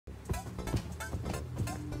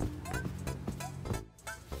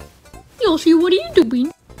Yoshi, what are you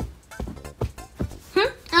doing?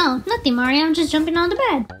 Oh, nothing, Mario. I'm just jumping on the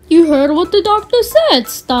bed. You heard what the doctor said.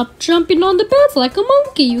 Stop jumping on the beds like a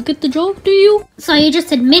monkey. You get the joke, do you? So you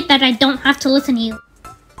just admit that I don't have to listen to you.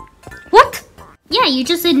 What? Yeah, you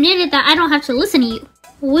just admitted that I don't have to listen to you.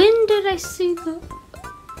 When did I say that?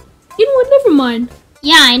 You know what? Never mind.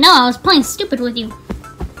 Yeah, I know. I was playing stupid with you.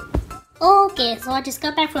 Okay, so I just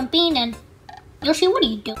got back from being in. Yoshi, what are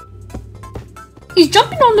you doing? He's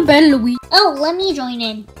jumping on the bed, Luigi. Oh, let me join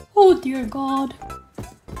in. Oh, dear God.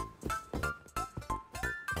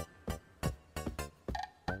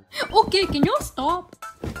 Okay, can you stop?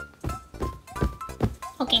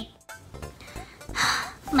 Okay.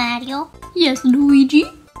 Mario? Yes, Luigi?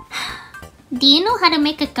 Do you know how to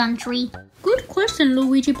make a country? Good question,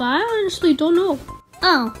 Luigi, but I honestly don't know.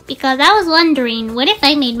 Oh, because I was wondering, what if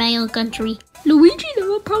I made my own country? Luigi, that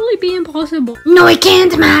would probably be impossible. No, it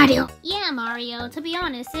can't, Mario! Yeah, Mario, to be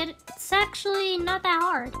honest, it's actually not that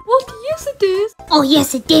hard. What? Yes, it is. Oh,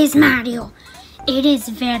 yes, it is, Mario. It is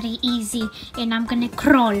very easy, and I'm gonna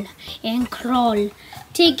crawl and crawl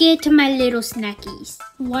to get to my little snackies.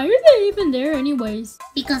 Why are they even there anyways?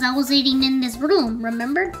 Because I was eating in this room,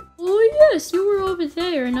 remember? Oh yes, you were over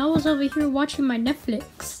there and I was over here watching my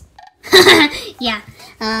Netflix. Yeah,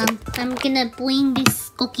 I'm gonna bring this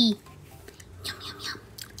cookie. Yum, yum, yum.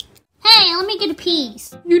 Hey, let me get a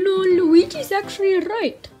piece. You know, Luigi's actually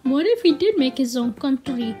right. What if he did make his own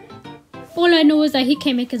country? All I know is that he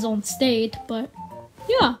can't make his own state, but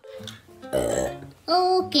yeah.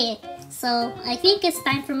 Okay, so I think it's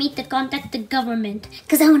time for me to contact the government,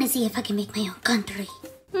 because I want to see if I can make my own country.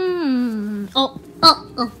 Oh,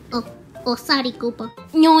 sorry, Koopa.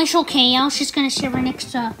 No, it's okay. I was just going to sit right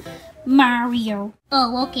next to Mario.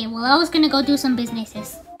 Oh, okay. Well, I was going to go do some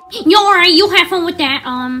businesses. Yo, alright, you have fun with that.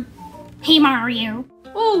 Hey, Mario.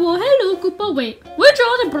 Oh, well, hello, Koopa. Wait, where'd your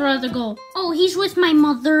other brother go? Oh, he's with my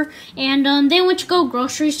mother, and they went to go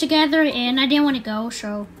groceries together, and I didn't want to go,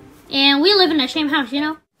 so... And we live in the same house, you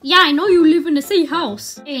know? Yeah, I know you live in the same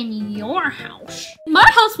house. In your house. My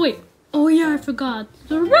house? Wait. Oh, yeah, I forgot.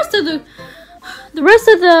 The rest of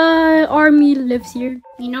the army lives here.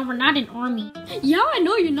 You know, we're not an army. Yeah, I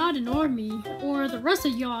know you're not an army. Or the rest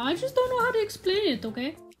of y'all. I just don't know how to explain it,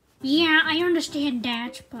 okay? Yeah, I understand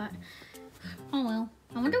that, but... Oh, well.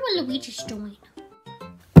 I wonder what Luigi's doing.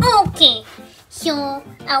 Okay, so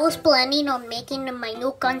I was planning on making my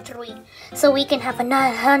new country so we can have a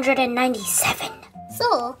 997.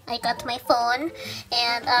 So I got my phone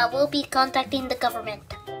and I will be contacting the government.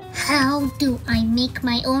 How do I make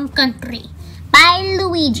my own country? By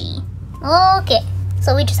Luigi. Okay,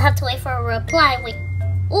 so we just have to wait for a reply. Wait.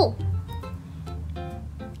 Oh.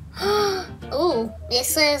 Oh, it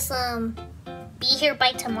says be here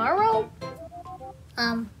by tomorrow.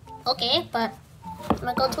 Okay, but I'm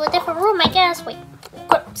gonna go to a different room, I guess. Wait,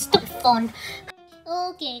 stupid phone.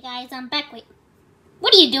 Okay, guys, I'm back. Wait,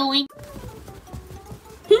 what are you doing?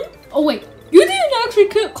 Oh, wait, you didn't actually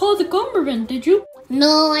call the government, did you?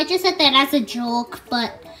 No, I just said that as a joke,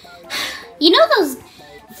 but you know those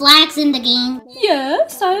flags in the game?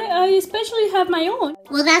 Yes, I especially have my own.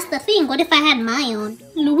 Well, that's the thing. What if I had my own?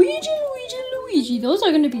 Luigi, those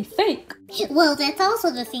are gonna be fake. Well, that's also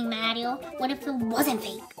the thing, Mario. What if it wasn't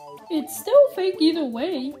fake? It's still fake either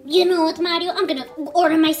way. You know what, Mario? I'm gonna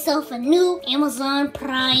order myself a new Amazon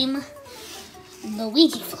Prime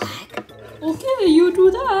Luigi flag. Okay, you do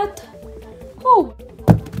that. Oh.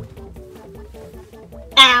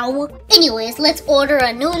 Ow. Anyways, let's order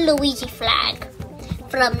a new Luigi flag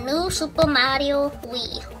from New Super Mario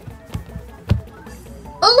Wii.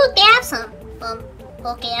 Oh, look, they have some.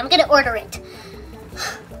 Okay, I'm gonna order it.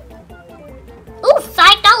 Ooh,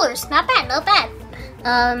 $5. Not bad, not bad.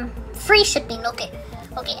 Free shipping. Okay,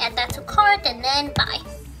 add that to cart and then buy.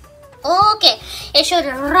 Okay, it should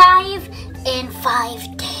arrive in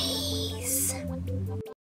 5 days.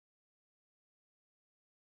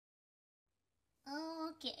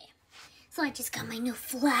 Okay, so I just got my new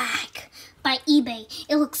flag by eBay.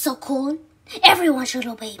 It looks so cool. Everyone should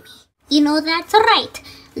obey me. You know, that's right.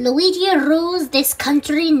 Luigi rules this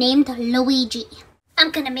country named Luigi. I'm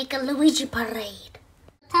gonna make a Luigi parade.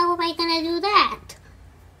 How am I gonna do that?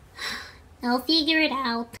 I'll figure it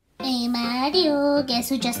out. Hey Mario, guess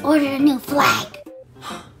who just ordered a new flag?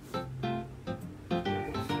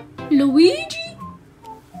 Luigi?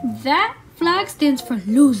 That flag stands for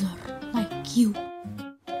loser, like you.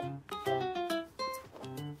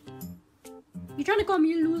 You trying to call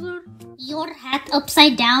me a loser? Your hat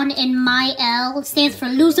upside down in my L stands for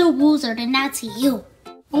loser woozer, and that's you.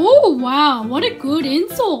 Oh wow, what a good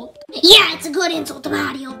insult. Yeah, it's a good insult,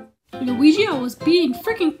 Mario. Luigi, I was being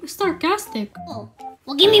freaking sarcastic. Oh,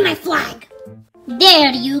 Well, give me my flag.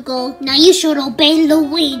 There you go. Now you should obey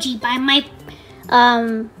Luigi by my,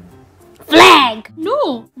 flag.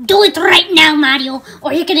 No. Do it right now, Mario,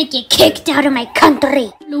 or you're gonna get kicked out of my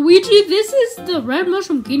country. Luigi, this is the Red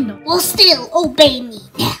Mushroom Kingdom. Well, still, obey me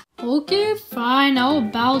now. Okay, fine. I'll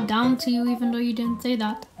bow down to you even though you didn't say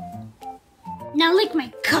that. Now lick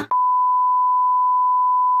my cup.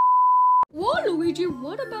 Whoa, Luigi,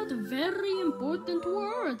 what about very important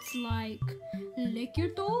words like lick your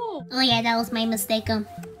toe? Oh yeah, that was my mistake.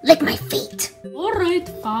 Lick my feet. Alright,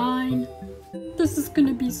 fine. This is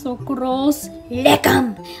gonna be so gross. Lick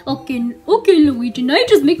 'em. Okay, Luigi, now you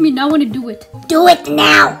just make me not want to do it. Do it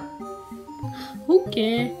now.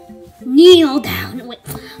 Okay. Kneel down. Wait.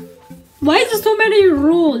 Why is there so many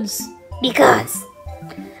rules? Because.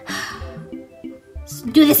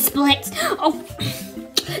 Do the splits. Oh.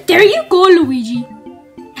 There you go, Luigi.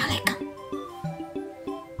 Now lick 'em.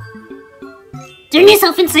 Turn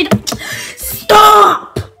yourself inside.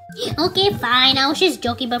 Stop! Okay, fine. I was just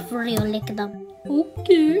joking, but for real, lick them.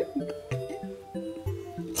 Okay.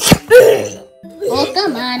 Oh,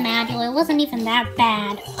 come on, Mario. It wasn't even that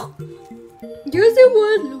bad. Yes, it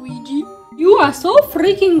was, Luigi. You are so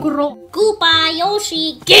freaking gross. Koopa,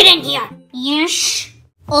 Yoshi, get in here. Yes.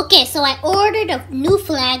 Okay, so I ordered a new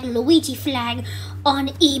flag, Luigi flag, on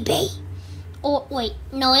eBay. Oh, wait.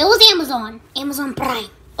 No, it was Amazon. Amazon Prime.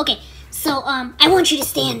 Okay, so, I want you to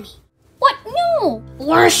stand me. What? No!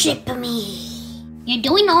 Worship me. You're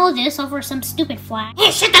doing all this over some stupid flag.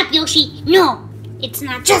 Hey, shut up, Yoshi. No, it's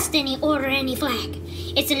not just any flag.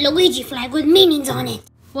 It's a Luigi flag with meanings on it.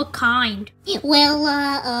 What kind?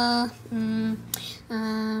 Well,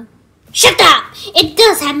 shut up! It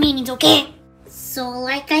does have meanings, okay? So,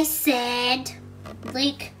 like I said,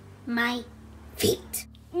 lick my feet.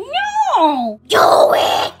 No! Do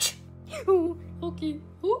it! Oh, okay,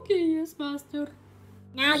 yes, master.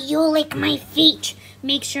 Now you lick my feet.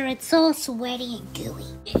 Make sure it's all sweaty and gooey.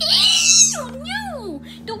 Ew, no!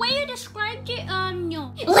 The way you described it,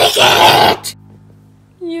 no. Lick it!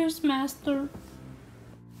 Yes, master.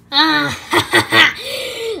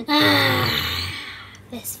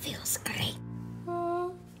 This feels great.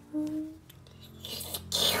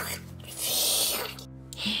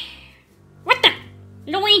 What the?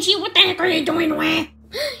 Luigi, what the heck are you doing, where?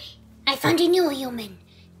 I found a new human.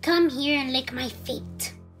 Come here and lick my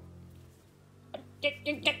feet.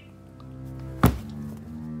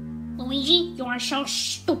 Luigi, you are so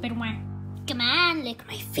stupid, where? Come on, lick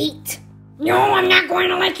my feet. No, I'm not going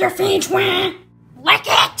to lick your feet, where? Lick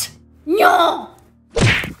it! No!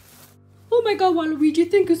 Oh my god, Waluigi,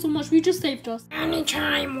 thank you so much. You just saved us.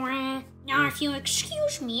 Anytime, where? Now, if you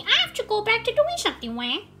excuse me, I have to go back to doing something,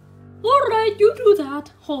 where? Alright, you do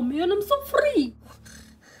that. Oh man, I'm so free.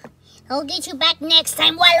 I'll get you back next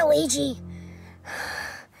time, Waluigi.